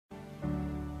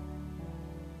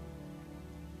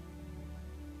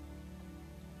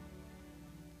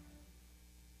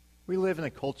We live in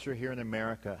a culture here in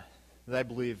America that I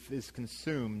believe is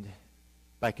consumed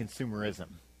by consumerism.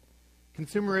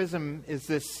 Consumerism is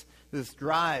this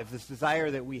drive, this desire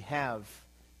that we have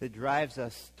that drives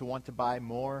us to want to buy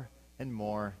more and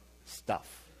more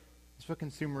stuff. That's what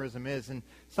consumerism is. And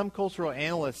some cultural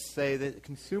analysts say that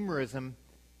consumerism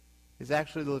is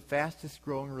actually the fastest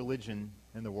growing religion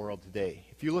in the world today.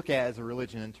 If you look at it as a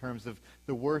religion in terms of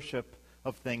the worship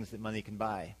of things that money can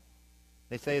buy.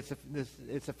 They say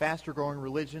it's a faster growing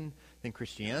religion than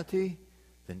Christianity,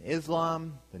 than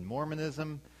Islam, than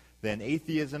Mormonism, than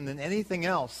atheism, than anything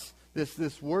else.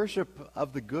 This worship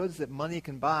of the goods that money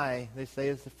can buy, they say,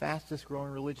 is the fastest growing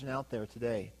religion out there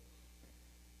today.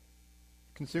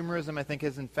 Consumerism, I think,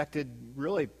 has infected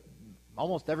really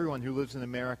almost everyone who lives in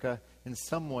America in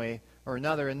some way or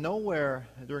another. And nowhere,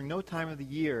 during no time of the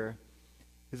year,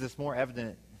 is this more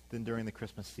evident than during the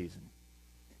Christmas season.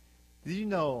 Did you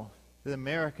know that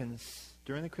Americans,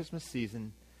 during the Christmas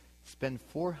season, spend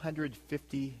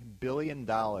 $450 billion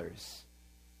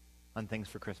on things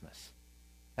for Christmas?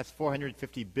 That's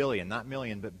 $450 billion, not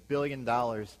million, but $1 billion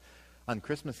on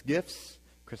Christmas gifts,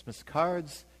 Christmas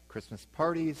cards, Christmas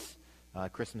parties,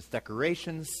 Christmas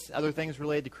decorations, other things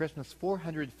related to Christmas.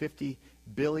 $450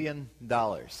 billion.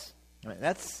 I mean,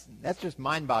 that's just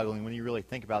mind-boggling when you really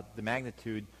think about the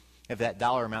magnitude of that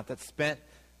dollar amount that's spent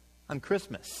on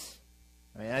Christmas.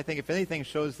 I mean, I think if anything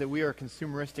shows that we are a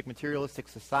consumeristic, materialistic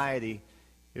society,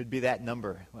 it would be that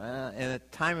number. In a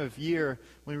time of year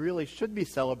when we really should be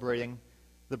celebrating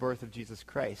the birth of Jesus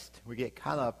Christ, we get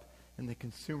caught up in the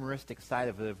consumeristic side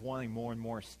of it, of wanting more and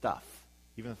more stuff,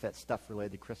 even if that's stuff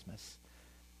related to Christmas.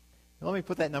 Now, let me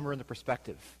put that number into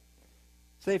perspective.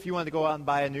 Say if you wanted to go out and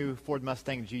buy a new Ford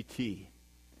Mustang GT.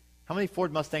 How many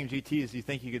Ford Mustang GTs do you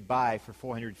think you could buy for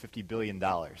 $450 billion?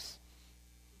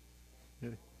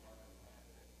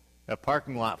 A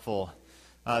parking lot full.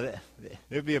 It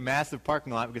would be a massive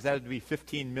parking lot because that would be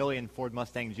 15 million Ford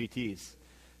Mustang GTs,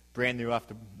 brand new off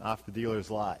the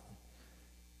dealer's lot.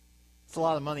 It's a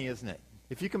lot of money, isn't it?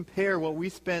 If you compare what we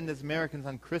spend as Americans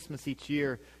on Christmas each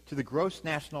year to the gross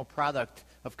national product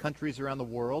of countries around the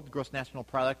world, gross national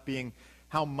product being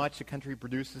how much a country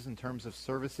produces in terms of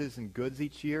services and goods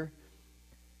each year,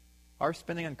 our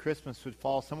spending on Christmas would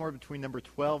fall somewhere between number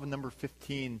 12 and number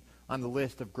 15 on the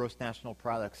list of gross national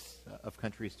products of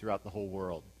countries throughout the whole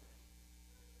world.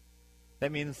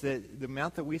 That means that the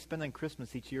amount that we spend on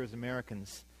Christmas each year as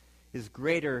Americans is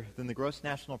greater than the gross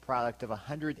national product of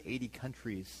 180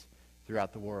 countries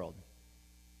throughout the world.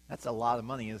 That's a lot of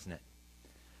money, isn't it?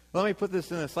 Let me put this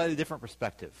in a slightly different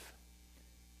perspective.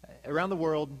 Around the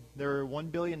world, there are 1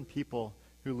 billion people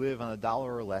who live on $1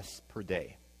 or less per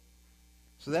day.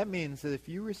 So that means that if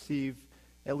you receive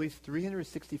at least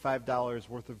 $365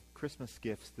 worth of Christmas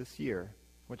gifts this year,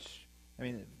 which, I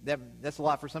mean, that's a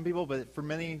lot for some people, but for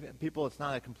many people it's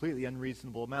not a completely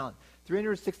unreasonable amount.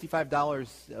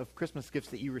 $365 of Christmas gifts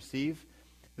that you receive,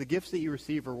 the gifts that you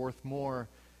receive are worth more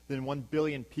than 1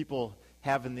 billion people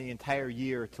have in the entire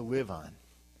year to live on.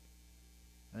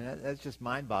 I mean, that's just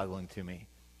mind-boggling to me.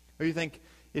 Or you think,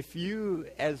 if you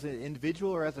as an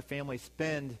individual or as a family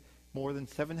spend more than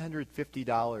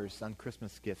 $750 on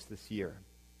Christmas gifts this year,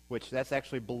 which that's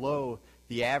actually below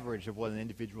the average of what an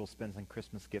individual spends on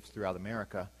Christmas gifts throughout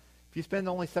America. If you spend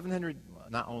only if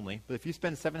you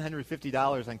spend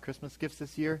 $750 on Christmas gifts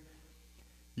this year,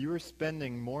 you are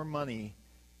spending more money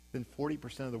than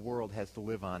 40% of the world has to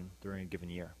live on during a given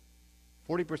year.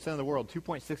 40% of the world,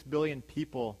 2.6 billion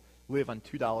people, live on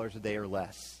 $2 a day or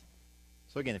less.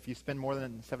 So again, if you spend more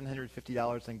than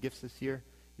 $750 on gifts this year,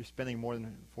 you're spending more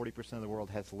than 40% of the world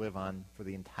has to live on for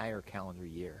the entire calendar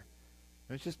year.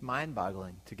 And it's just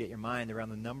mind-boggling to get your mind around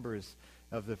the numbers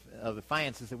of the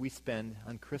finances that we spend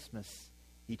on Christmas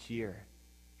each year.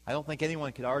 I don't think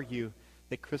anyone could argue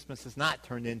that Christmas has not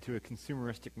turned into a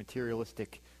consumeristic,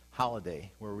 materialistic holiday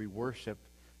where we worship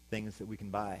things that we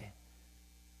can buy.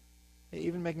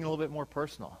 Even making it a little bit more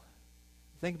personal.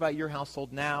 Think about your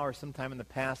household now or sometime in the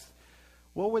past.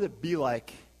 What would it be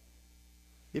like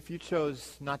if you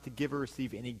chose not to give or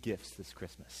receive any gifts this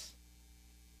Christmas?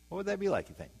 What would that be like,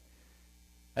 you think?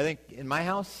 I think in my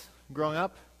house, growing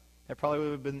up, that probably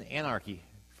would have been anarchy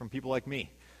from people like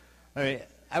me. I mean,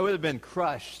 I would have been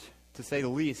crushed, to say the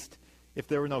least, if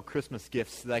there were no Christmas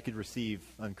gifts that I could receive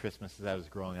on Christmas as I was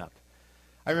growing up.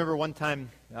 I remember one time,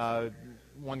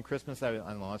 one Christmas, I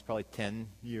don't know, I was probably 10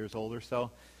 years old or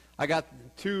so. I got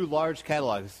 2 large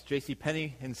catalogs,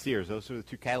 JCPenney and Sears. Those are the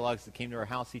 2 catalogs that came to our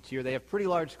house each year. They have pretty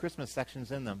large Christmas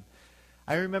sections in them.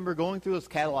 I remember going through those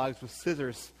catalogs with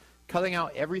scissors, cutting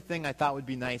out everything I thought would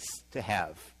be nice to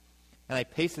have. and I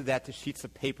pasted that to sheets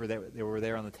of paper that were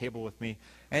there on the table with me.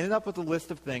 I ended up with a list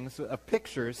of things, of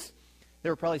pictures.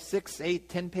 There were probably 6, 8,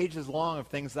 10 pages long of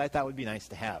things that I thought would be nice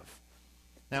to have.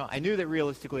 Now, I knew that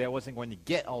realistically I wasn't going to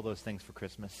get all those things for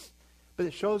Christmas, but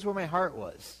it shows where my heart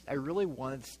was. I really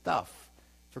wanted stuff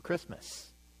for Christmas.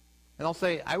 And I'll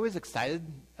say I was excited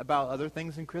about other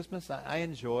things in Christmas. I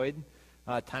enjoyed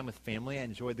time with family. I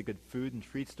enjoyed the good food and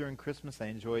treats during Christmas. I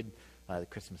enjoyed the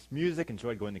Christmas music,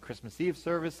 enjoyed going to Christmas Eve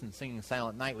service and singing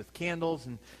Silent Night with candles,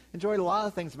 and enjoyed a lot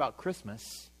of things about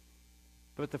Christmas.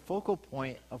 But the focal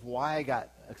point of why I got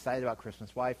excited about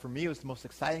Christmas, why for me it was the most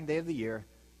exciting day of the year,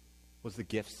 was the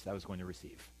gifts I was going to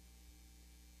receive.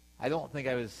 I think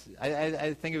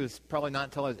it was probably not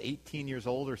until I was 18 years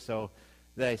old or so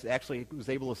that I actually was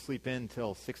able to sleep in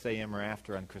until 6 a.m. or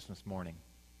after on Christmas morning.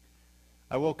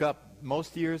 I woke up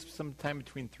most years sometime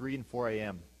between 3 and 4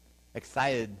 a.m.,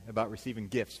 excited about receiving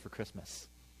gifts for Christmas.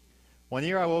 One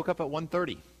year I woke up at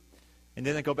 1:30 and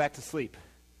didn't go back to sleep.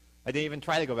 I didn't even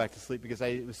try to go back to sleep because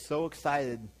I was so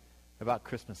excited about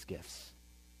Christmas gifts.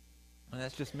 And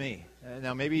that's just me.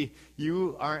 Now, maybe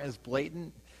you aren't as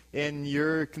blatant in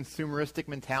your consumeristic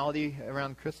mentality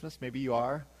around Christmas. Maybe you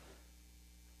are.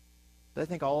 But I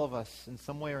think all of us, in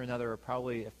some way or another, are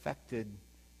probably affected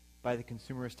by the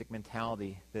consumeristic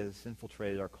mentality that has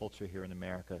infiltrated our culture here in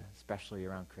America, especially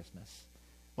around Christmas.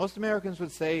 Most Americans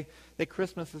would say that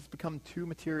Christmas has become too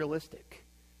materialistic.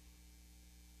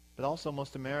 But also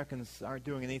most Americans aren't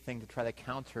doing anything to try to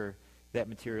counter that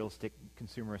materialistic,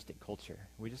 consumeristic culture.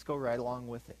 We just go right along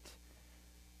with it.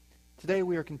 Today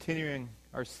we are continuing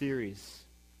our series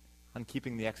on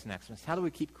keeping the X in Xmas. How do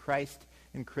we keep Christ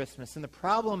in Christmas? And the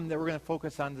problem that we're going to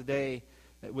focus on today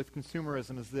with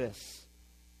consumerism is this: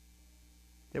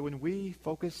 that when we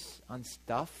focus on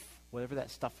stuff, whatever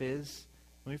that stuff is,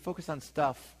 when we focus on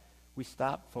stuff, we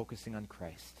stop focusing on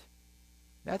Christ.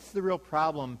 That's the real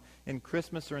problem in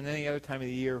Christmas or in any other time of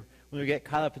the year when we get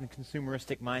caught up in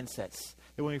consumeristic mindsets.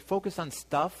 That when we focus on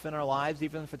stuff in our lives,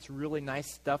 even if it's really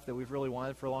nice stuff that we've really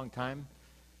wanted for a long time,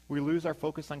 we lose our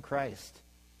focus on Christ.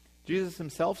 Jesus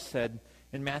himself said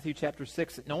in Matthew chapter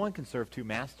 6 that no one can serve two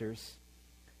masters.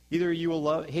 Either you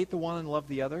will hate the one and love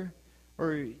the other,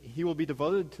 or he will be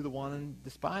devoted to the one and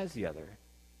despise the other.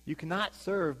 You cannot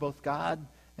serve both God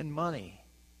and money.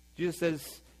 Jesus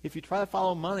says, if you try to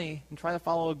follow money and try to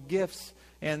follow gifts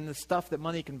and the stuff that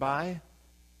money can buy,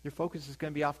 your focus is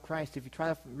going to be off Christ. If you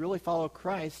try to really follow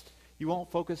Christ, you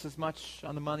won't focus as much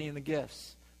on the money and the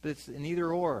gifts. But it's an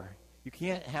either or. You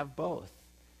can't have both.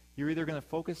 You're either going to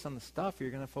focus on the stuff or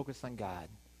you're going to focus on God.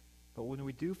 But when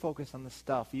we do focus on the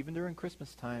stuff, even during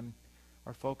Christmas time,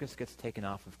 our focus gets taken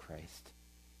off of Christ.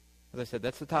 As I said,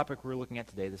 that's the topic we're looking at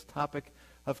today, this topic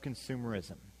of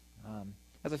consumerism.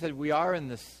 As I said, we are in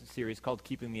this series called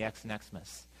Keeping the X in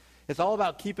Xmas. It's all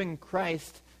about keeping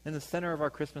Christ in the center of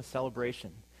our Christmas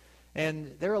celebration.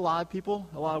 And there are a lot of people,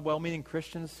 a lot of well-meaning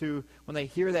Christians who, when they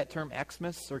hear that term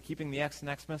Xmas or keeping the X in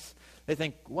Xmas, they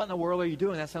think, what in the world are you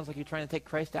doing? That sounds like you're trying to take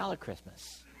Christ out of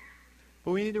Christmas.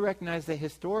 But we need to recognize that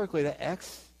historically the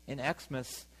X in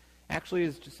Xmas actually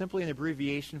is just simply an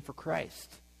abbreviation for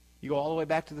Christ. You go all the way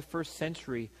back to the first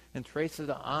century and trace it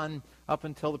on up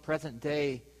until the present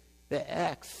day. The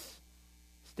X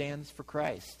stands for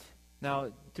Christ.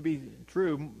 Now, to be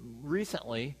true,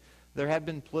 recently there have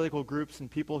been political groups and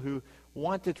people who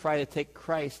want to try to take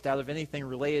Christ out of anything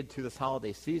related to this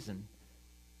holiday season.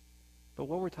 But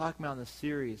what we're talking about in this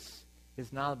series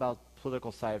is not about the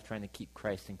political side of trying to keep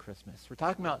Christ in Christmas. We're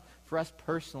talking about, for us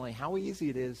personally, how easy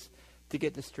it is to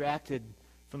get distracted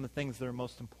from the things that are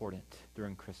most important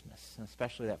during Christmas, and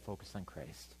especially that focus on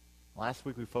Christ. Last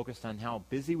week we focused on how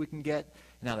busy we can get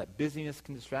and how that busyness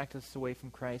can distract us away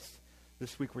from Christ.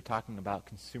 This week we're talking about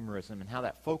consumerism and how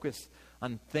that focus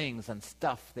on things, on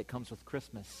stuff that comes with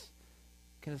Christmas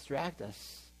can distract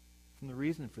us from the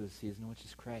reason for the season, which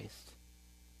is Christ.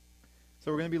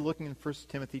 So we're going to be looking in 1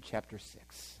 Timothy chapter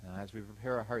 6. As we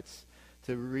prepare our hearts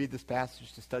to read this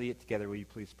passage, to study it together, will you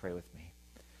please pray with me?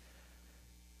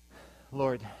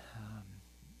 Lord,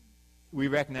 we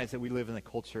recognize that we live in a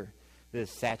culture that is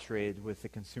saturated with the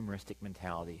consumeristic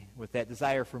mentality, with that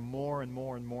desire for more and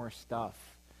more and more stuff.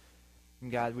 And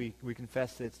God, we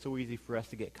confess that it's so easy for us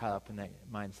to get caught up in that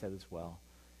mindset as well.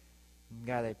 And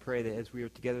God, I pray that as we are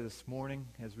together this morning,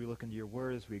 as we look into your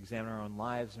word, as we examine our own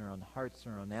lives and our own hearts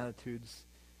and our own attitudes,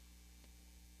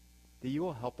 that you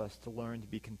will help us to learn to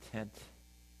be content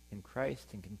in Christ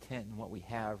and content in what we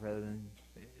have rather than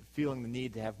feeling the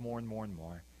need to have more and more and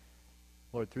more.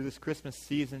 Lord, through this Christmas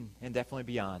season and definitely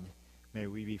beyond, may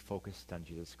we be focused on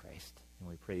Jesus Christ. And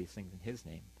we pray these things in his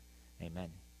name. Amen.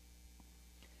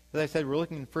 As I said, we're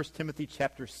looking in 1 Timothy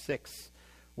chapter 6,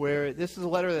 where this is a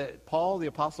letter that Paul, the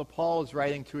Apostle Paul, is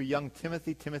writing to a young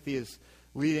Timothy. Timothy is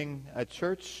leading a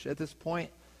church at this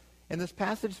point. And this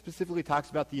passage specifically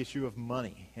talks about the issue of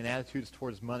money and attitudes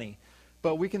towards money.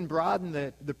 But we can broaden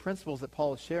the principles that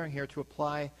Paul is sharing here to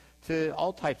apply to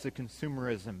all types of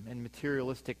consumerism and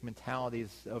materialistic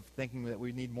mentalities of thinking that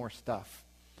we need more stuff.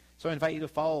 So I invite you to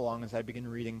follow along as I begin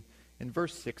reading in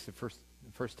verse 6 of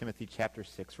 1 Timothy chapter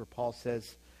 6, where Paul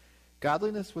says,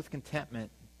 "Godliness with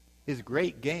contentment is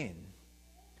great gain.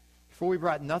 For we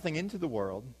brought nothing into the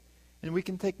world, and we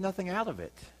can take nothing out of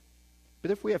it. But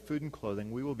if we have food and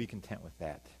clothing, we will be content with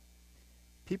that.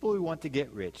 People who want to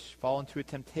get rich fall into a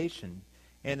temptation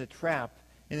and a trap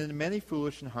and into many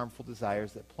foolish and harmful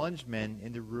desires that plunge men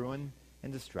into ruin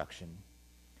and destruction.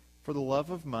 For the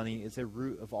love of money is a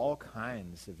root of all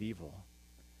kinds of evil.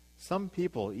 Some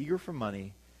people, eager for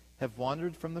money, have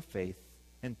wandered from the faith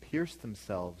and pierced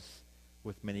themselves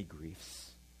with many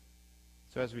griefs."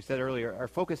 So as we said earlier, our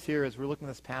focus here as we're looking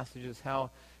at this passage is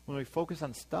how when we focus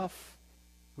on stuff,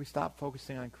 we stop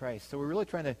focusing on Christ. So we're really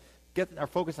trying to get our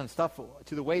focus on stuff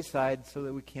to the wayside so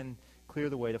that we can clear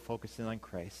the way to focus in on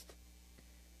Christ.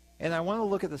 And I want to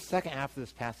look at the second half of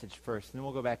this passage first, and then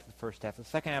we'll go back to the first half. The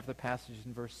second half of the passage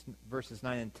in verses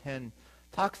 9 and 10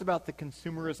 talks about the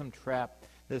consumerism trap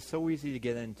that is so easy to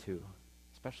get into,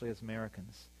 especially as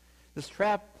Americans. This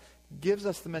trap gives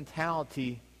us the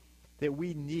mentality that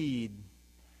we need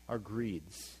our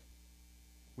greeds.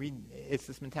 It's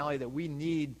this mentality that we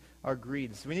need our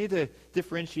greed. So we need to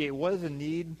differentiate what is a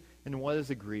need and what is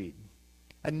a greed.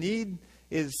 A need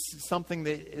is something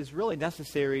that is really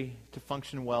necessary to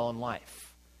function well in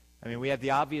life. I mean, we have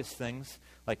the obvious things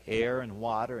like air and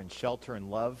water and shelter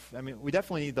and love. I mean, we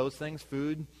definitely need those things,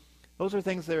 food. Those are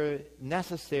things that are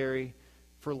necessary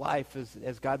for life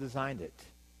as God designed it.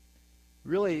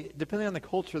 Really, depending on the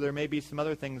culture, there may be some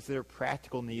other things that are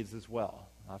practical needs as well.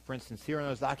 For instance, here in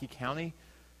Ozaukee County,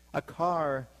 a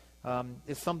car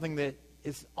is something that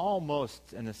is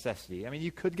almost a necessity. I mean,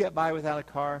 you could get by without a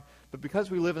car, but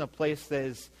because we live in a place that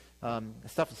is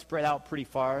stuff is spread out pretty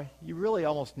far, you really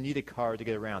almost need a car to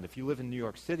get around. If you live in New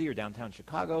York City or downtown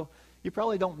Chicago, you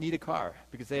probably don't need a car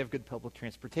because they have good public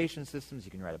transportation systems.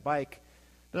 You can ride a bike.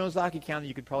 But in Ozaukee County,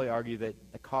 you could probably argue that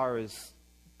a car is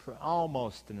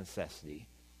almost a necessity.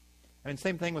 I mean,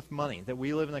 same thing with money, that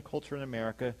we live in a culture in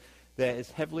America that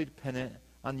is heavily dependent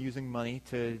on using money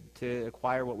to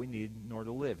acquire what we need in order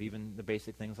to live, even the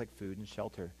basic things like food and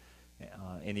shelter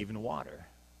and even water.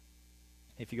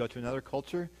 If you go to another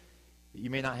culture, you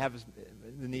may not have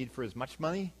the need for as much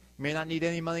money. You may not need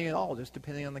any money at all, just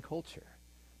depending on the culture.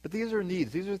 But these are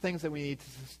needs. These are things that we need to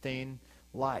sustain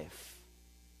life.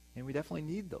 And we definitely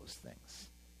need those things.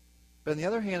 But on the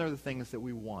other hand are the things that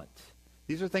we want.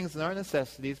 These are things that aren't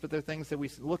necessities, but they're things that we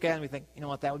look at and we think, you know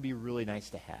what, that would be really nice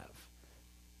to have.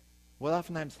 What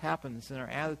oftentimes happens in our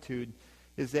attitude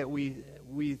is that we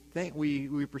think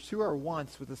we pursue our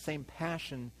wants with the same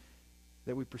passion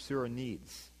that we pursue our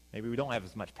needs. Maybe we don't have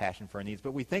as much passion for our needs,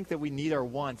 but we think that we need our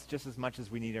wants just as much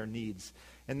as we need our needs.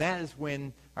 And that is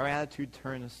when our attitude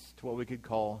turns to what we could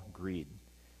call greed.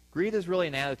 Greed is really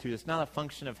an attitude. It's not a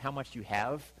function of how much you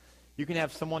have. You can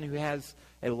have someone who has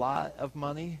a lot of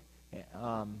money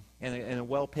and a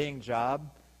well-paying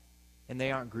job, and they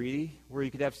aren't greedy, where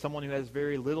you could have someone who has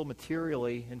very little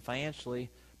materially and financially,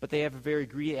 but they have a very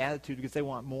greedy attitude because they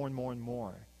want more and more and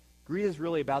more. Greed is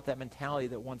really about that mentality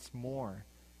that wants more.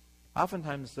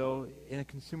 Oftentimes, though, in a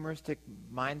consumeristic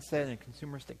mindset, in a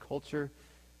consumeristic culture,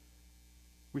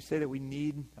 we say that we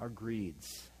need our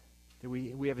greeds, that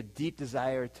we have a deep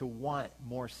desire to want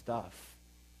more stuff.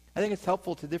 I think it's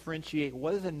helpful to differentiate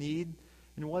what is a need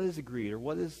and what is a greed, or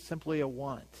what is simply a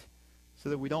want, so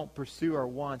that we don't pursue our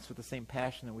wants with the same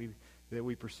passion that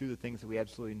we pursue the things that we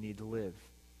absolutely need to live.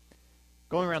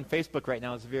 Going around Facebook right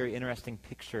now is a very interesting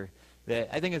picture that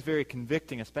I think is very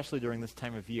convicting, especially during this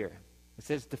time of year. It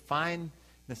says, define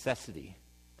necessity.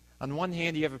 On one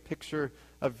hand, you have a picture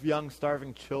of young,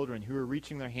 starving children who are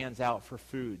reaching their hands out for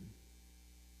food.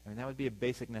 I mean, that would be a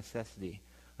basic necessity.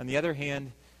 On the other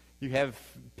hand, you have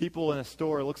people in a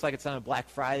store, it looks like it's on a Black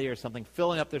Friday or something,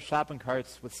 filling up their shopping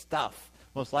carts with stuff,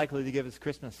 most likely to give as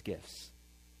Christmas gifts.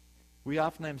 We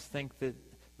oftentimes think that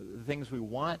the things we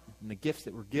want and the gifts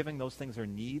that we're giving, those things are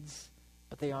needs,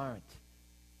 but they aren't.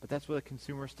 But that's what a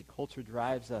consumeristic culture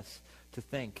drives us to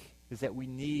think, is that we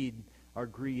need our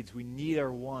greeds, we need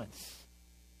our wants.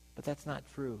 But that's not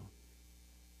true.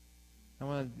 I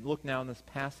want to look now in this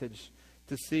passage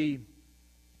to see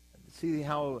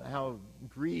how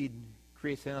greed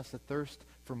creates in us a thirst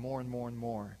for more and more and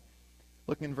more.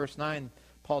 Looking in verse 9,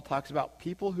 Paul talks about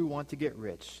people who want to get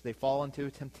rich. They fall into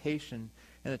a temptation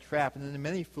and a trap, and into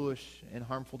many foolish and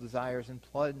harmful desires, and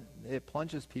it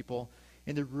plunges people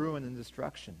into ruin and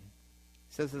destruction.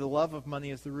 It says that the love of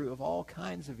money is the root of all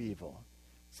kinds of evil.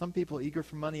 Some people eager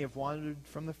for money have wandered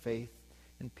from the faith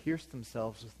and pierced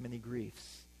themselves with many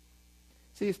griefs.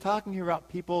 See, he's talking here about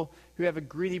people who have a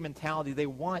greedy mentality. They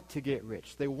want to get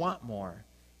rich. They want more.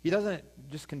 He doesn't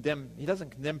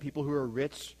condemn people who are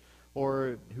rich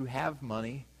or who have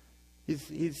money.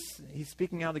 He's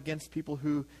speaking out against people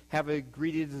who have a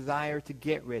greedy desire to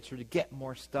get rich or to get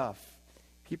more stuff.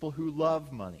 People who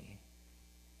love money.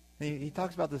 And he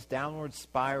talks about this downward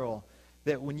spiral,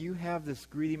 that when you have this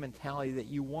greedy mentality that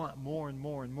you want more and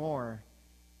more and more,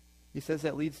 he says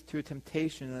that leads to a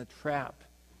temptation and a trap,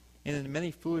 and into many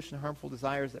foolish and harmful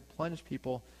desires that plunge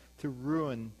people to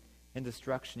ruin and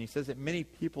destruction. He says that many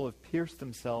people have pierced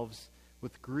themselves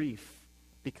with grief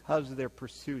because of their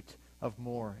pursuit of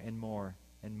more and more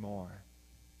and more.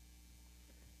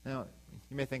 Now,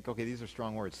 you may think, okay, these are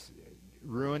strong words.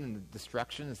 Ruin and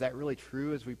destruction, is that really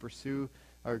true as we pursue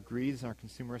our greeds and our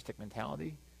consumeristic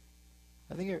mentality?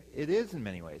 I think it is in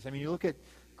many ways. I mean, you look at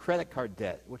credit card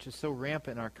debt, which is so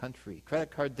rampant in our country.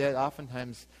 Credit card debt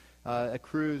oftentimes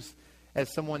accrues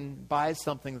as someone buys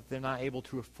something that they're not able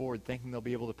to afford, thinking they'll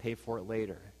be able to pay for it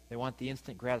later. They want the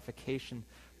instant gratification.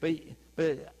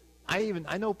 But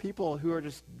I know people who are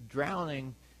just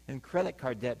drowning in credit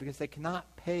card debt because they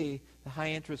cannot pay the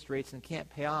high interest rates and can't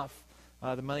pay off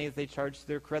the money that they charge to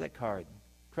their credit card.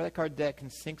 Credit card debt can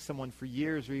sink someone for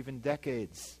years or even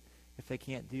decades if they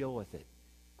can't deal with it.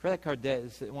 Credit card debt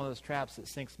is one of those traps that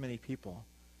sinks many people.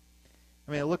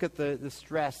 I mean, look at the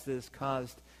stress that is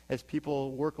caused as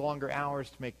people work longer hours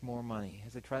to make more money,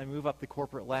 as they try to move up the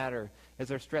corporate ladder, as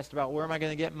they're stressed about where am I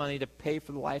going to get money to pay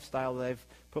for the lifestyle that I've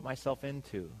put myself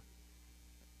into.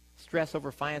 Stress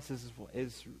over finances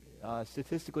is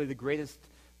statistically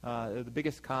the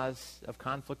biggest cause of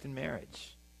conflict in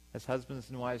marriage, as husbands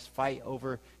and wives fight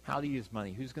over how to use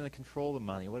money. Who's going to control the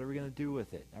money? What are we going to do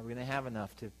with it? Are we going to have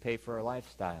enough to pay for our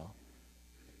lifestyle?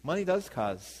 Money does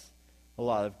cause a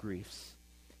lot of griefs.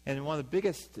 And one of the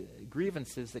biggest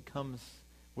grievances that comes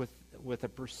with a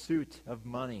pursuit of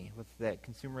money, with that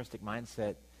consumeristic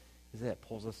mindset, is that it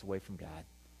pulls us away from God.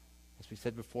 As we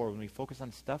said before, when we focus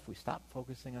on stuff, we stop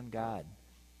focusing on God.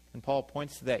 And Paul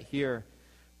points to that here,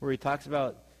 where he talks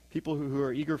about people who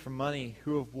are eager for money,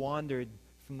 who have wandered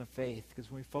from the faith.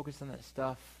 Because when we focus on that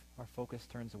stuff, our focus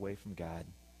turns away from God.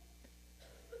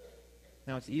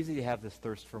 Now, it's easy to have this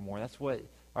thirst for more. That's what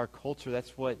our culture,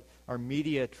 that's what our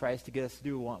media tries to get us to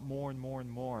do. We want more and more and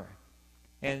more.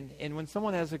 And when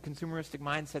someone has a consumeristic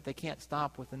mindset, they can't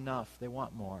stop with enough. They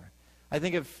want more. I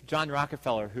think of John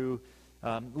Rockefeller, who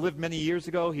lived many years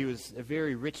ago. He was a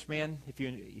very rich man. If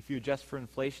you adjust for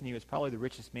inflation, he was probably the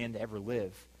richest man to ever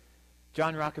live.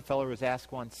 John Rockefeller was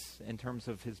asked once, in terms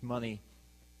of his money,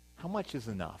 how much is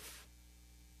enough?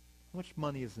 How much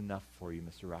money is enough for you,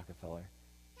 Mr. Rockefeller?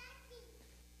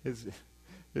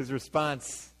 His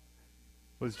response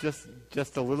was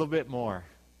just a little bit more.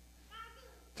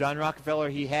 John Rockefeller,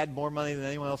 he had more money than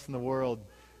anyone else in the world,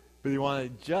 but he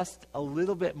wanted just a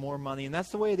little bit more money. And that's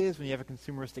the way it is when you have a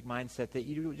consumeristic mindset, that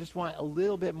you just want a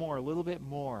little bit more, a little bit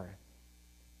more.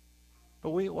 But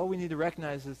what we need to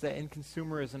recognize is that in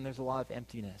consumerism, there's a lot of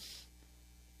emptiness.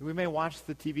 We may watch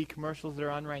the TV commercials that are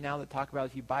on right now that talk about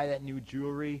if you buy that new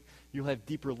jewelry, you'll have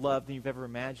deeper love than you've ever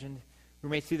imagined. We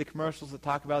may see the commercials that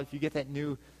talk about if you get that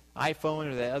new iPhone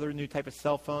or that other new type of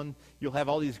cell phone, you'll have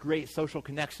all these great social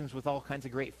connections with all kinds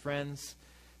of great friends.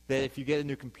 That if you get a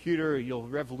new computer, you'll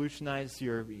revolutionize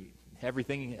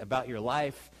everything about your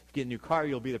life. If you get a new car,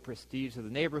 you'll be the prestige of the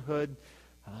neighborhood.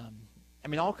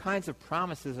 All kinds of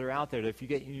promises are out there that if you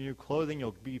get new clothing,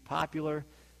 you'll be popular.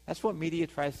 That's what media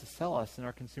tries to sell us in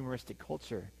our consumeristic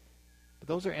culture. But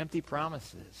those are empty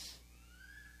promises.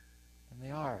 And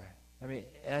they are. And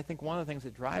I think one of the things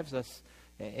that drives us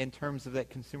in terms of that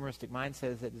consumeristic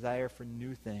mindset is that desire for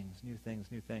new things.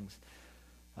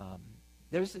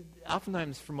 There's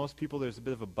oftentimes, for most people, there's a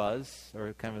bit of a buzz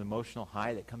or kind of an emotional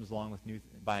high that comes along with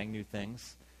buying new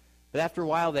things. But after a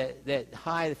while, that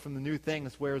high from the new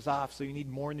things wears off, so you need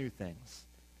more new things.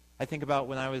 I think about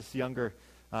when I was younger,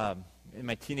 in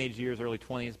my teenage years, early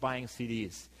 20s, buying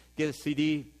CDs. Get a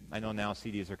CD. I know now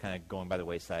CDs are kind of going by the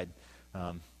wayside.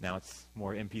 Now it's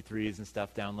more MP3s and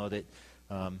stuff, download it.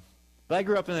 But I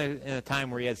grew up in a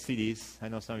time where you had CDs. I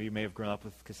know some of you may have grown up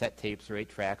with cassette tapes or 8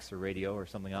 tracks or radio or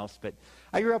something else, but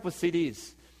I grew up with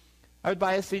CDs. I would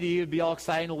buy a CD, it would be all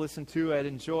exciting to listen to, I'd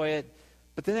enjoy it,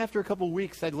 but then after a couple of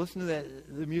weeks, I'd listen to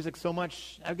the music so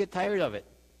much, I'd get tired of it.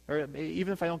 Or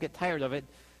even if I don't get tired of it,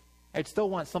 I'd still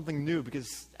want something new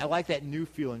because I like that new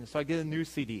feeling. So I'd get a new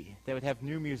CD that would have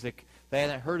new music that I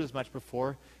hadn't heard as much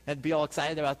before, and be all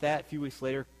excited about that. A few weeks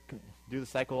later, do the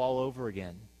cycle all over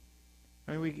again.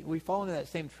 I mean, we fall into that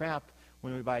same trap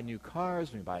when we buy new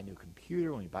cars, when we buy a new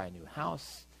computer, when we buy a new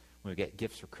house, when we get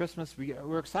gifts for Christmas.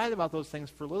 We're excited about those things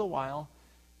for a little while,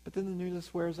 but then the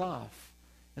newness wears off.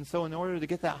 And so in order to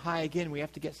get that high again, we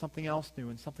have to get something else new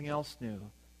and something else new.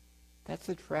 That's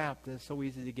a trap that's so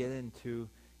easy to get into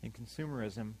in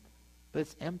consumerism, but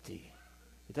it's empty.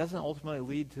 It doesn't ultimately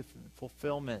lead to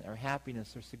fulfillment or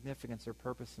happiness or significance or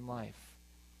purpose in life.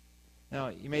 Now,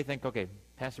 you may think, okay,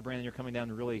 Pastor Brandon, you're coming down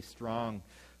really strong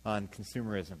on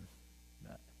consumerism.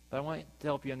 But I want to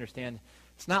help you understand,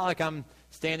 it's not like I'm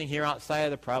standing here outside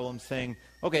of the problem saying,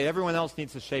 okay, everyone else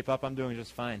needs to shape up, I'm doing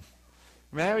just fine.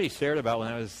 I mean, I already shared about when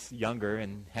I was younger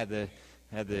and had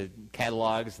the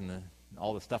catalogs and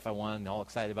all the stuff I wanted and all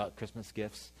excited about Christmas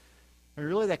gifts. I mean,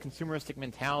 really, that consumeristic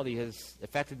mentality has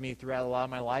affected me throughout a lot of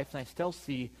my life, and I still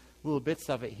see little bits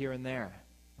of it here and there.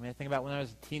 I mean, I think about when I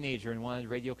was a teenager and wanted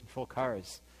radio-controlled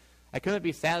cars. I couldn't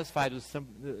be satisfied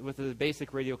with the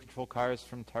basic radio-controlled cars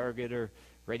from Target or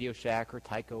Radio Shack or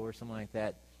Tyco or something like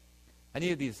that. I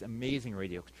needed these amazing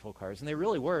radio-controlled cars, and they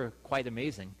really were quite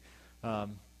amazing.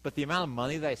 But the amount of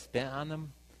money that I spent on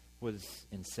them was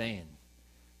insane.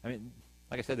 I mean,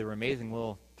 like I said, they were amazing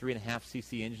little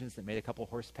 3.5cc engines that made a couple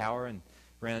horsepower and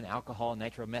ran on alcohol and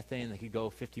nitromethane. They could go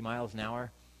 50 miles an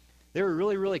hour. They were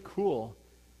really, really cool.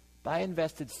 But I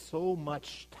invested so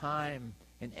much time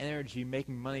and energy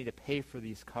making money to pay for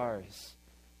these cars.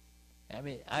 I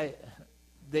mean,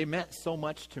 they meant so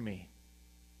much to me.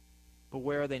 But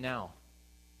where are they now?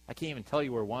 I can't even tell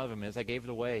you where one of them is. I gave it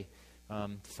away to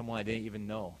someone I didn't even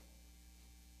know.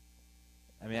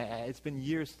 I mean, it's been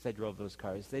years since I drove those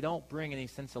cars. They don't bring any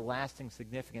sense of lasting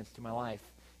significance to my life.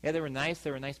 Yeah, they were nice.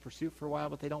 They were a nice pursuit for a while,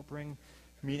 but they don't bring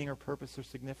meaning or purpose or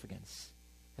significance.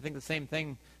 I think the same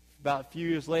thing about a few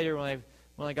years later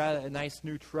when I got a nice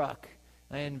new truck.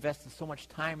 And I invested so much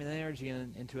time and energy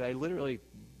into it. I literally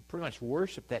pretty much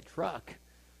worshiped that truck.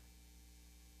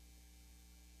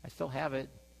 I still have it.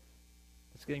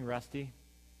 It's getting rusty.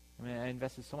 I mean, I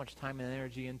invested so much time and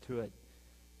energy into it.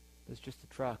 It's just a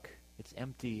truck. It's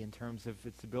empty in terms of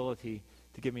its ability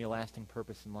to give me a lasting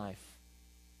purpose in life.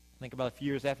 Think about a few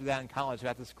years after that in college, I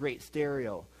got this great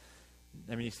stereo.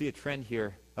 I mean, you see a trend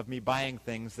here of me buying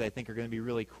things that I think are going to be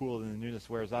really cool and the newness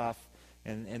wears off,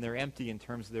 and they're empty in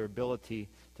terms of their ability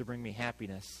to bring me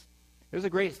happiness. It was a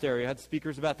great stereo. It had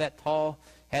speakers about that tall.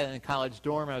 Had it in a college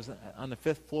dorm. I was on the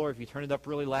 5th floor. If you turned it up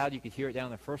really loud, you could hear it down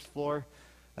on the 1st floor.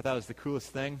 I thought it was the coolest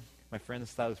thing. My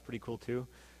friends thought it was pretty cool too.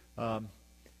 But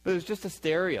it was just a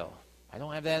stereo. I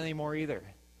don't have that anymore either.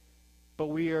 But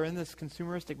we are in this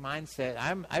consumeristic mindset.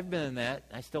 I've been in that.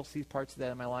 I still see parts of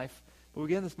that in my life. But we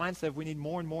get in this mindset of we need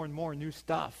more and more and more new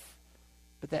stuff.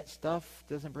 But that stuff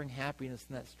doesn't bring happiness,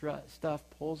 and that stuff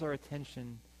pulls our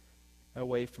attention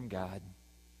away from God.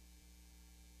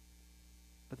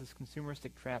 But this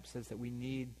consumeristic trap says that we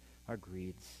need our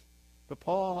greeds. But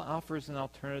Paul offers an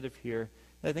alternative here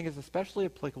that I think is especially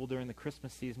applicable during the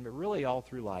Christmas season, but really all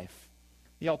through life.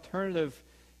 The alternative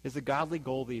is the godly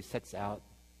goal that he sets out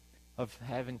of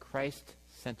having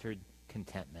Christ-centered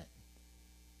contentment.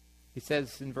 He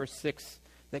says in verse 6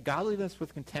 that godliness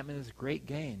with contentment is great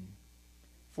gain.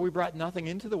 For we brought nothing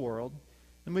into the world,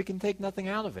 and we can take nothing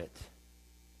out of it.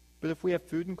 But if we have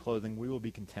food and clothing, we will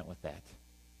be content with that.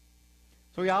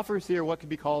 So he offers here what could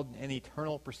be called an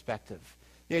eternal perspective.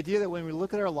 The idea that when we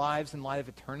look at our lives in light of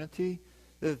eternity,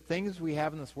 the things we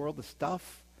have in this world, the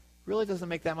stuff, really doesn't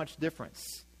make that much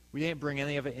difference. We didn't bring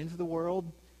any of it into the world.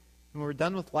 And when we're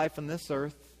done with life on this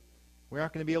earth, we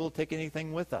aren't going to be able to take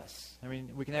anything with us. I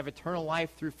mean, we can have eternal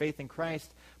life through faith in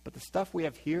Christ, but the stuff we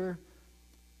have here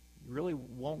really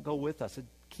won't go with us. It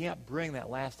can't bring that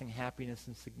lasting happiness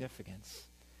and significance.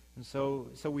 And so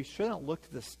we shouldn't look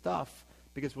to the stuff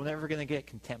because we're never going to get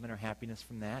contentment or happiness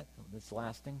from that that's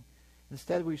lasting.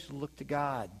 Instead, we should look to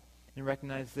God and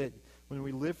recognize that when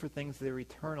we live for things that are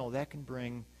eternal, that can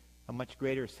bring a much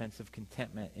greater sense of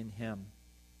contentment in Him.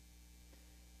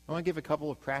 I want to give a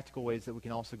couple of practical ways that we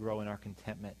can also grow in our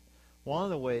contentment. One of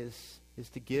the ways is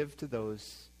to give to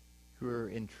those who are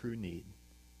in true need.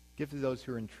 Give to those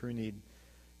who are in true need.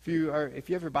 If you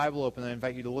have your Bible open, I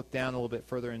invite you to look down a little bit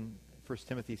further in 1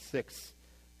 Timothy 6,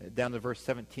 down to verse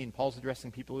 17. Paul's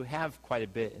addressing people who have quite a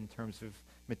bit in terms of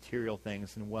material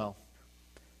things and wealth.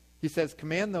 He says,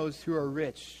 "Command those who are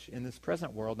rich in this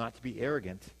present world not to be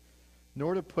arrogant,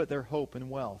 nor to put their hope in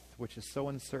wealth, which is so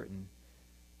uncertain,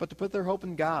 but to put their hope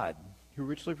in God, who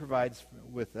richly provides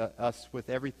us with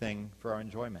everything for our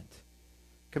enjoyment.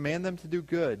 Command them to do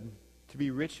good, to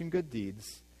be rich in good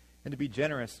deeds, and to be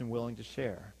generous and willing to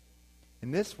share.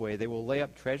 In this way, they will lay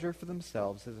up treasure for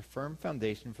themselves as a firm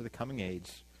foundation for the coming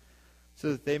age,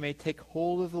 so that they may take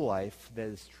hold of the life that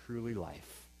is truly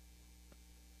life.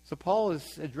 So Paul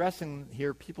is addressing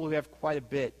here people who have quite a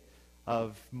bit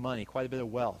of money, quite a bit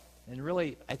of wealth. And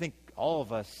really, I think all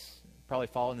of us probably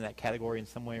fall into that category in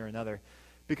some way or another,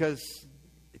 because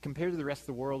compared to the rest of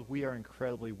the world, we are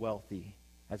incredibly wealthy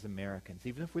as Americans.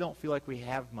 Even if we don't feel like we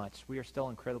have much, we are still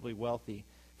incredibly wealthy.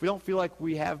 If we don't feel like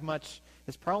we have much,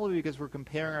 it's probably because we're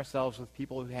comparing ourselves with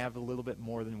people who have a little bit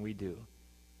more than we do.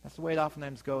 That's the way it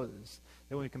oftentimes goes.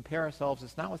 That when we compare ourselves,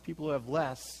 it's not with people who have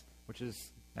less, which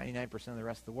is 99% of the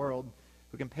rest of the world.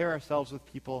 We compare ourselves with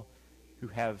people who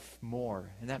have more,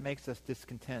 and that makes us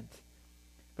discontent.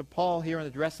 But Paul here in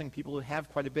addressing people who have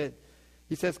quite a bit,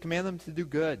 he says, command them to do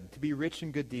good, to be rich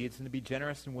in good deeds, and to be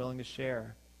generous and willing to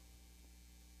share.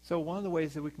 So one of the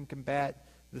ways that we can combat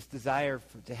this desire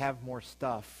to have more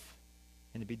stuff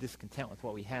and to be discontent with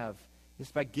what we have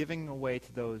is by giving away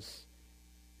to those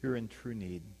who are in true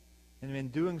need. And in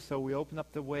doing so, we open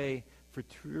up the way for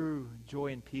true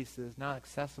joy and peace that is not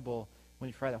accessible when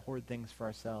we try to hoard things for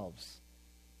ourselves.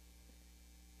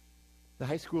 The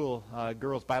high school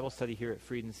girls' Bible study here at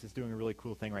Friedens is doing a really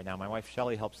cool thing right now. My wife,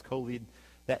 Shelley, helps co-lead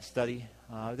that study.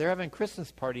 They're having a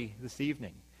Christmas party this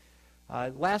evening.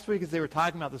 Last week, as they were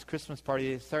talking about this Christmas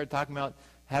party, they started talking about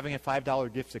having a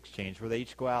 $5 gift exchange where they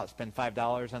each go out, spend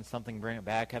 $5 on something, bring it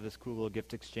back, have this cool little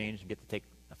gift exchange, and get to take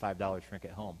a $5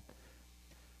 trinket home.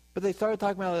 But they started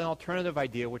talking about an alternative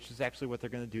idea, which is actually what they're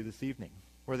going to do this evening,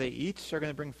 where they each are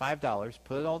going to bring $5,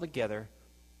 put it all together,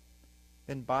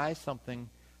 then buy something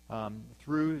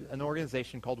through an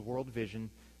organization called World Vision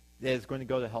that is going to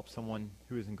go to help someone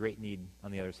who is in great need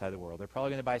on the other side of the world. They're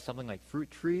probably going to buy something like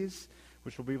fruit trees,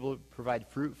 which will be able to provide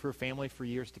fruit for a family for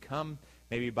years to come.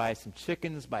 Maybe buy some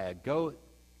chickens, buy a goat.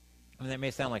 I mean, that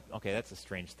may sound like, okay, that's a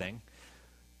strange thing.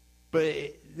 But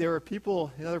there are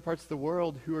people in other parts of the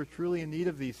world who are truly in need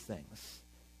of these things.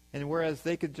 And whereas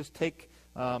they could just take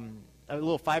a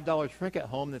little $5 trinket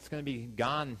home that's going to be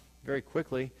gone very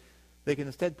quickly, they can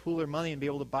instead pool their money and be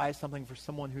able to buy something for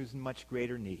someone who's in much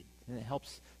greater need. And it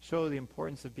helps show the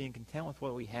importance of being content with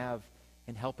what we have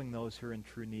and helping those who are in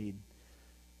true need.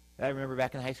 I remember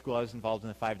back in high school, I was involved in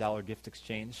a $5 gift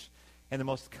exchange. And the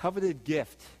most coveted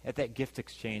gift at that gift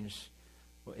exchange,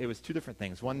 it was two different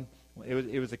things. One,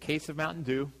 it was a case of Mountain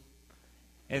Dew,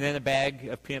 and then a bag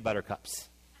of peanut butter cups.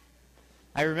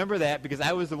 I remember that because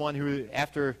I was the one who,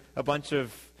 after a bunch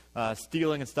of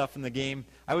stealing and stuff in the game,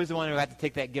 I was the one who had to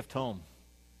take that gift home.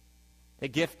 That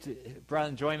gift brought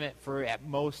enjoyment for at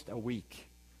most a week.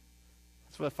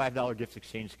 That's what a $5 gift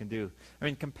exchange can do. I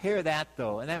mean, compare that,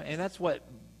 though, and that's what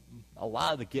a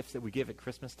lot of the gifts that we give at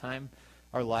Christmas time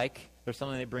are like. They're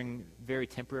something that bring very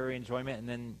temporary enjoyment, and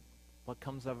then what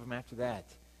comes of them after that?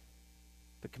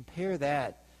 But compare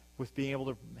that with being able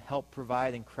to help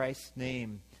provide in Christ's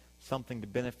name something to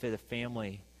benefit a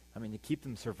family. I mean, to keep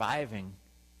them surviving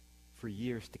for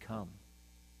years to come.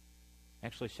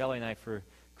 Actually, Shelley and I, for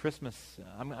Christmas,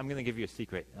 I'm going to give you a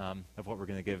secret of what we're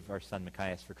going to give our son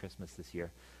Machias for Christmas this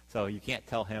year. So you can't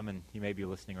tell him, and he may be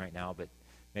listening right now, but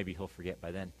maybe he'll forget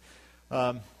by then.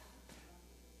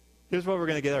 Here's what we're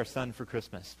going to get our son for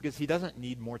Christmas, because he doesn't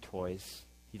need more toys.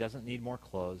 He doesn't need more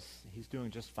clothes. He's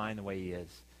doing just fine the way he is.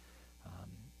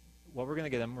 What we're going to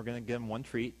get him one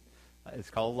treat. It's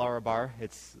called a Lara bar.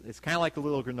 It's kind of like a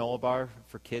little granola bar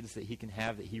for kids that he can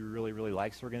have that he really, really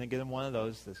likes. So we're going to get him one of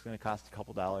those that's going to cost a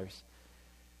couple dollars.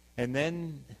 And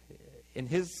then in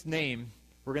his name,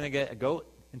 we're going to get a goat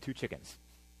and 2 chickens.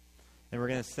 And we're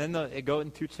going to send a goat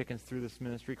and 2 chickens through this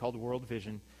ministry called World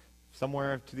Vision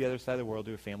somewhere to the other side of the world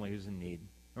to a family who's in need.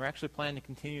 We're actually planning to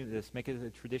continue this, make it a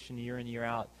tradition year in, year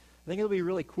out. I think it'll be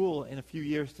really cool in a few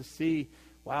years to see,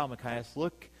 wow, Machias,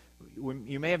 look,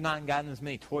 you may have not gotten as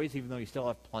many toys, even though you still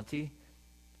have plenty,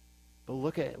 but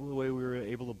look at the way we were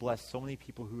able to bless so many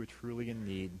people who are truly in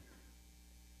need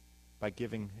by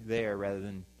giving there rather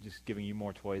than just giving you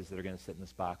more toys that are going to sit in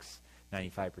this box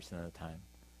 95% of the time.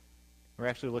 We're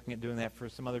actually looking at doing that for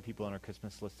some other people on our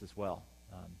Christmas list as well.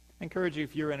 I encourage you,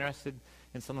 if you're interested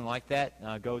in something like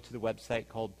that, go to the website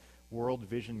called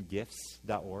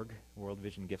worldvisiongifts.org,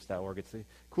 worldvisiongifts.org. It's a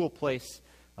cool place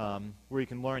where you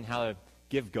can learn how to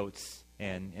give goats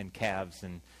and calves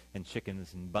and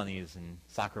chickens and bunnies and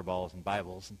soccer balls and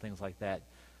Bibles and things like that.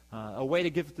 A way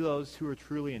to give to those who are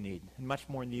truly in need, and much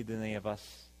more in need than any of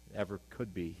us ever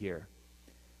could be here.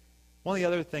 One of the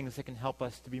other things that can help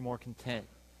us to be more content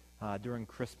during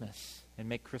Christmas and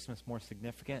make Christmas more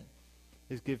significant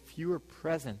is give fewer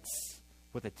presents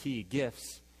with a T,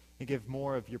 gifts, and give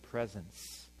more of your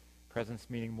presence. Presence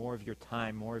meaning more of your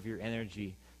time, more of your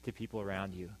energy to people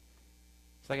around you.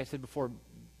 So like I said before,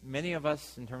 many of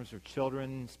us, in terms of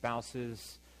children,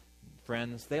 spouses,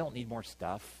 friends, they don't need more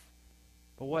stuff.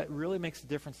 But what really makes a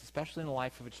difference, especially in the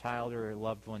life of a child or a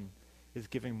loved one, is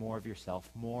giving more of yourself,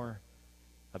 more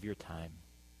of your time.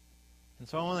 And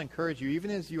so I want to encourage you,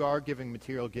 even as you are giving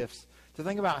material gifts, to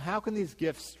think about how can these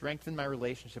gifts strengthen my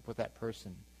relationship with that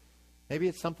person. Maybe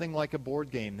it's something like a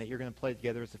board game that you're going to play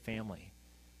together as a family.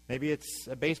 Maybe it's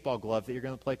a baseball glove that you're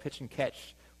going to play pitch and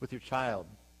catch with your child.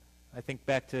 I think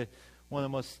back to one of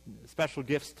the most special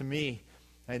gifts to me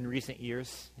in recent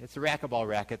years. It's a racquetball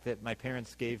racket that my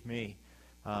parents gave me.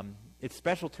 It's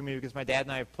special to me because my dad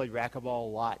and I have played racquetball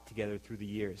a lot together through the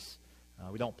years.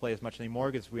 We don't play as much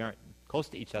anymore because we aren't close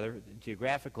to each other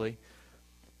geographically.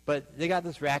 But they got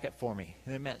this racket for me,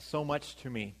 and it meant so much to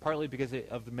me, partly because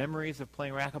of the memories of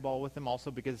playing racquetball with them,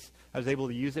 also because I was able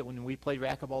to use it when we played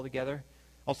racquetball together.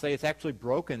 I'll say it's actually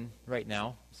broken right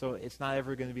now, so it's not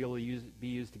ever going to be able to be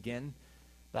used again.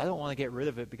 But I don't want to get rid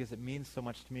of it because it means so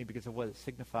much to me because of what it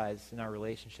signifies in our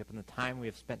relationship and the time we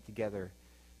have spent together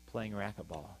playing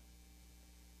racquetball.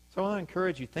 So I want to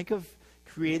encourage you, think of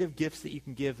creative gifts that you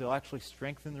can give that will actually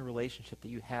strengthen the relationship that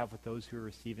you have with those who are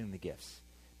receiving the gifts.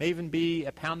 It may even be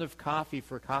a pound of coffee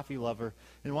for a coffee lover.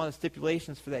 And one of the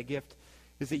stipulations for that gift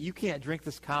is that you can't drink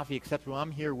this coffee except when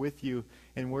I'm here with you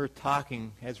and we're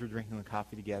talking as we're drinking the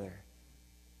coffee together.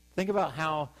 Think about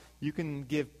how you can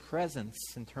give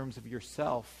presents in terms of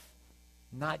yourself,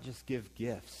 not just give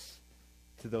gifts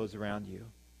to those around you.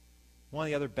 One of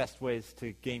the other best ways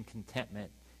to gain contentment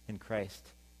in Christ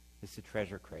is to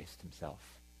treasure Christ himself.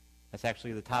 That's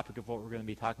actually the topic of what we're going to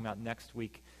be talking about next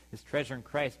week, is treasuring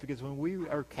Christ, because when we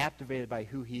are captivated by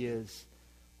who he is,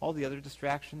 all the other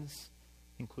distractions,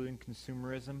 including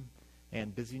consumerism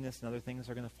and busyness and other things,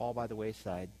 are going to fall by the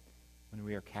wayside when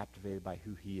we are captivated by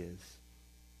who he is.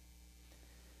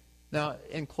 Now,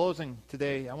 in closing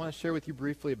today, I want to share with you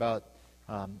briefly about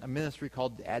a ministry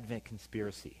called Advent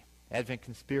Conspiracy. Advent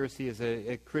Conspiracy is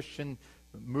a Christian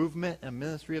movement, a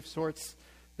ministry of sorts,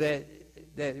 that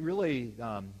really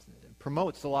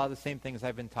promotes a lot of the same things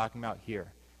I've been talking about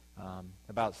here,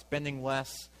 about spending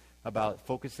less, about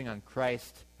focusing on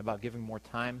Christ, about giving more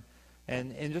time.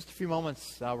 And in just a few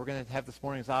moments, we're going to have this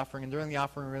morning's offering, and during the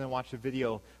offering, we're going to watch a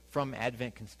video from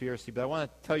Advent Conspiracy. But I want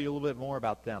to tell you a little bit more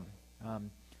about them.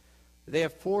 They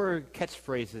have 4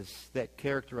 catchphrases that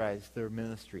characterize their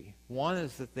ministry. One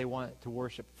is that they want to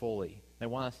worship fully. They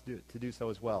want us to do so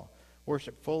as well.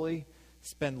 Worship fully,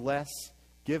 spend less,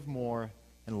 give more,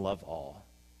 and love all.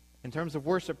 In terms of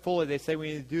worship fully, they say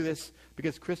we need to do this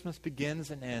because Christmas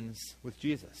begins and ends with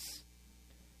Jesus.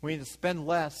 We need to spend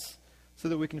less so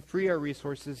that we can free our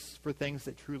resources for things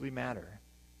that truly matter.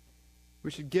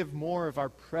 We should give more of our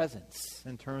presence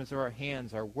in terms of our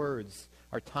hands, our words,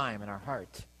 our time, and our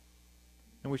heart.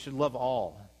 And we should love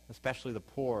all, especially the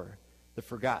poor, the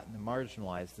forgotten, the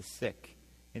marginalized, the sick,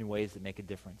 in ways that make a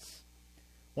difference.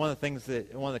 One of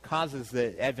the causes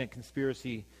that Advent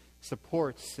Conspiracy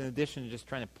supports, in addition to just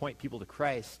trying to point people to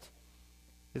Christ,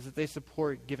 is that they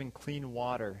support giving clean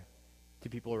water to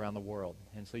people around the world.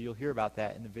 And so you'll hear about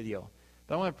that in the video.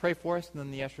 But I want to pray for us, and then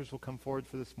the ushers will come forward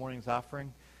for this morning's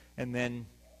offering, and then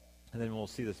we'll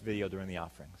see this video during the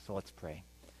offering. So let's pray.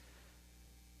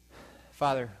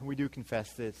 Father, we do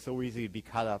confess that it's so easy to be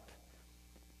caught up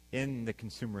in the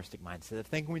consumeristic mindset of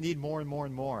thinking we need more and more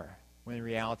and more, when in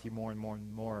reality more and more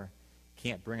and more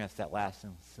can't bring us that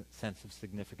lasting sense of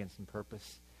significance and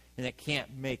purpose, and it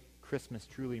can't make Christmas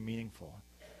truly meaningful.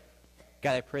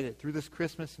 God, I pray that through this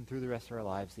Christmas and through the rest of our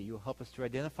lives that you will help us to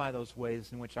identify those ways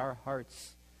in which our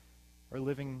hearts are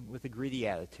living with a greedy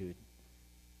attitude,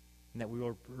 and that we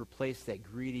will replace that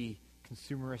greedy,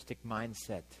 consumeristic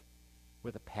mindset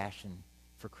with a passion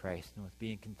for Christ and with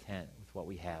being content with what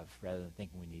we have rather than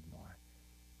thinking we need more.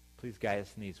 Please guide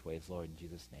us in these ways, Lord, in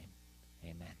Jesus' name.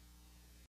 Amen.